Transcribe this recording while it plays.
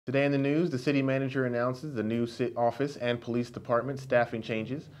Today in the news, the city manager announces the new office and police department staffing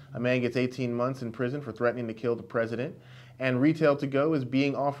changes. A man gets 18 months in prison for threatening to kill the president. And retail to go is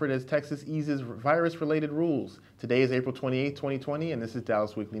being offered as Texas eases virus-related rules. Today is April 28, 2020, and this is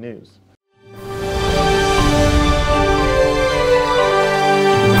Dallas Weekly News.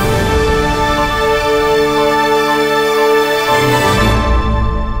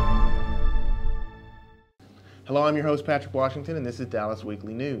 Hello, I'm your host, Patrick Washington, and this is Dallas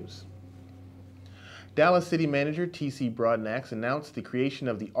Weekly News. Dallas City Manager T.C. Broadnax announced the creation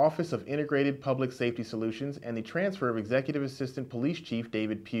of the Office of Integrated Public Safety Solutions and the transfer of Executive Assistant Police Chief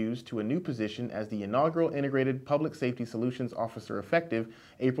David Pughs to a new position as the inaugural Integrated Public Safety Solutions Officer effective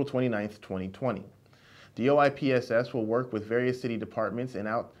April 29, 2020. The OIPSS will work with various city departments and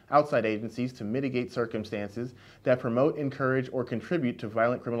outside agencies to mitigate circumstances that promote, encourage, or contribute to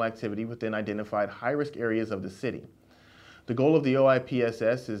violent criminal activity within identified high-risk areas of the city. The goal of the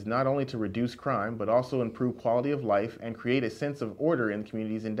OIPSS is not only to reduce crime, but also improve quality of life and create a sense of order in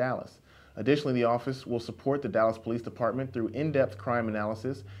communities in Dallas. Additionally, the office will support the Dallas Police Department through in-depth crime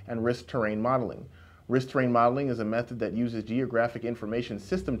analysis and risk terrain modeling. Risk terrain modeling is a method that uses geographic information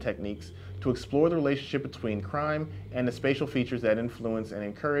system techniques to explore the relationship between crime and the spatial features that influence and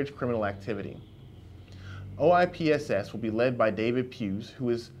encourage criminal activity. OIPSS will be led by David Pughs, who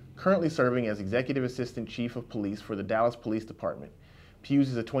is currently serving as Executive Assistant Chief of Police for the Dallas Police Department. Pughs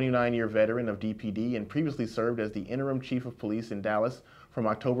is a 29-year veteran of DPD and previously served as the Interim Chief of Police in Dallas from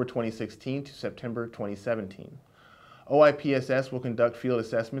October 2016 to September 2017. OIPSS will conduct field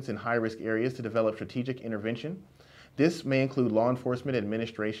assessments in high-risk areas to develop strategic intervention. This may include law enforcement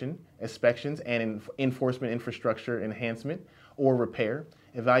administration, inspections and enforcement infrastructure enhancement or repair,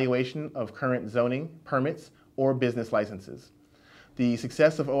 evaluation of current zoning, permits, or business licenses. The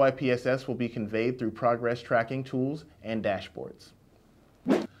success of OIPSS will be conveyed through progress tracking tools and dashboards.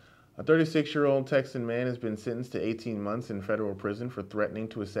 A 36-year-old Texan man has been sentenced to 18 months in federal prison for threatening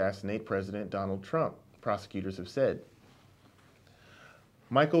to assassinate President Donald Trump, prosecutors have said.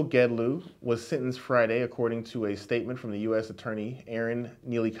 Michael Gedlew was sentenced Friday, according to a statement from the U.S. Attorney Aaron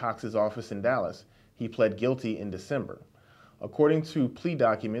Neely Cox's office in Dallas. He pled guilty in December. According to plea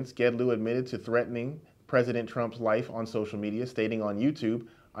documents, Gedlew admitted to threatening President Trump's life on social media, stating on YouTube,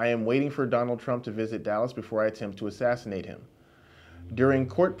 "I am waiting for Donald Trump to visit Dallas before I attempt to assassinate him." During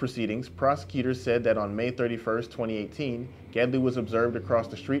court proceedings, prosecutors said that on May 31, 2018, Gedlew was observed across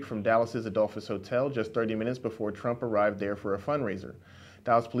the street from Dallas's Adolphus Hotel just 30 minutes before Trump arrived there for a fundraiser.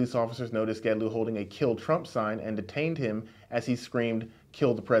 Dallas police officers noticed Gedlew holding a "Kill Trump" sign and detained him as he screamed,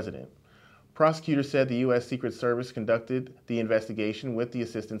 "Kill the president." Prosecutors said the U.S. Secret Service conducted the investigation with the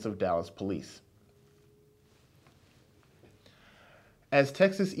assistance of Dallas police. As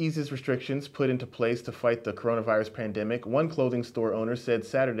Texas eases restrictions put into place to fight the coronavirus pandemic, one clothing store owner said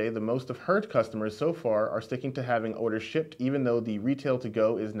Saturday the most of her customers so far are sticking to having orders shipped even though the retail to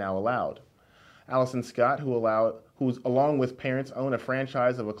go is now allowed. Allison Scott, who's along with parents own a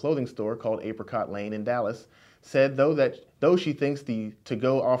franchise of a clothing store called Apricot Lane in Dallas, said though she thinks the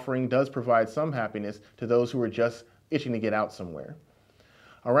to-go offering does provide some happiness to those who are just itching to get out somewhere.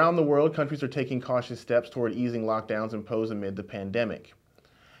 Around the world, countries are taking cautious steps toward easing lockdowns imposed amid the pandemic.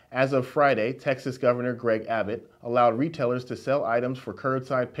 As of Friday, Texas Governor Greg Abbott allowed retailers to sell items for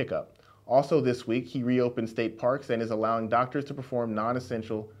curbside pickup. Also this week, he reopened state parks and is allowing doctors to perform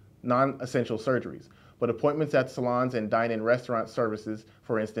non-essential surgeries, but appointments at salons and dine-in restaurant services,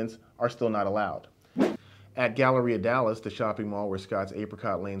 for instance, are still not allowed. At Galleria Dallas, the shopping mall where Scott's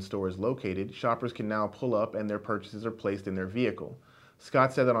Apricot Lane store is located, shoppers can now pull up and their purchases are placed in their vehicle.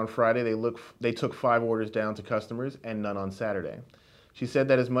 Scott said that on Friday they took 5 orders down to customers and none on Saturday. She said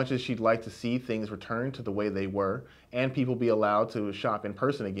that as much as she'd like to see things return to the way they were and people be allowed to shop in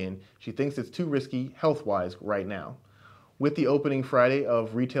person again, she thinks it's too risky health-wise right now. With the opening Friday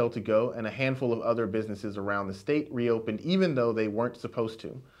of Retail to Go and a handful of other businesses around the state reopened even though they weren't supposed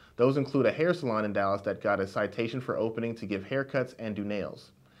to. Those include a hair salon in Dallas that got a citation for opening to give haircuts and do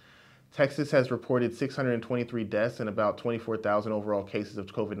nails. Texas has reported 623 deaths and about 24,000 overall cases of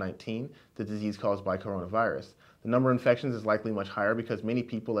COVID-19, the disease caused by coronavirus. The number of infections is likely much higher because many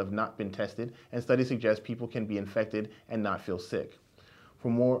people have not been tested, and studies suggest people can be infected and not feel sick.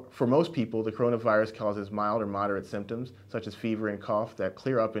 For most people, the coronavirus causes mild or moderate symptoms, such as fever and cough, that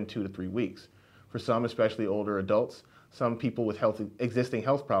clear up in 2 to 3 weeks. For some, especially older adults, some people with existing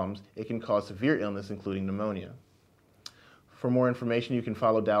health problems, it can cause severe illness, including pneumonia. For more information, you can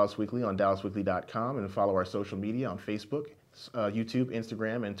follow Dallas Weekly on dallasweekly.com and follow our social media on Facebook, YouTube,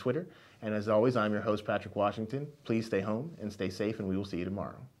 Instagram, and Twitter. And as always, I'm your host, Patrick Washington. Please stay home and stay safe, and we will see you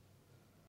tomorrow.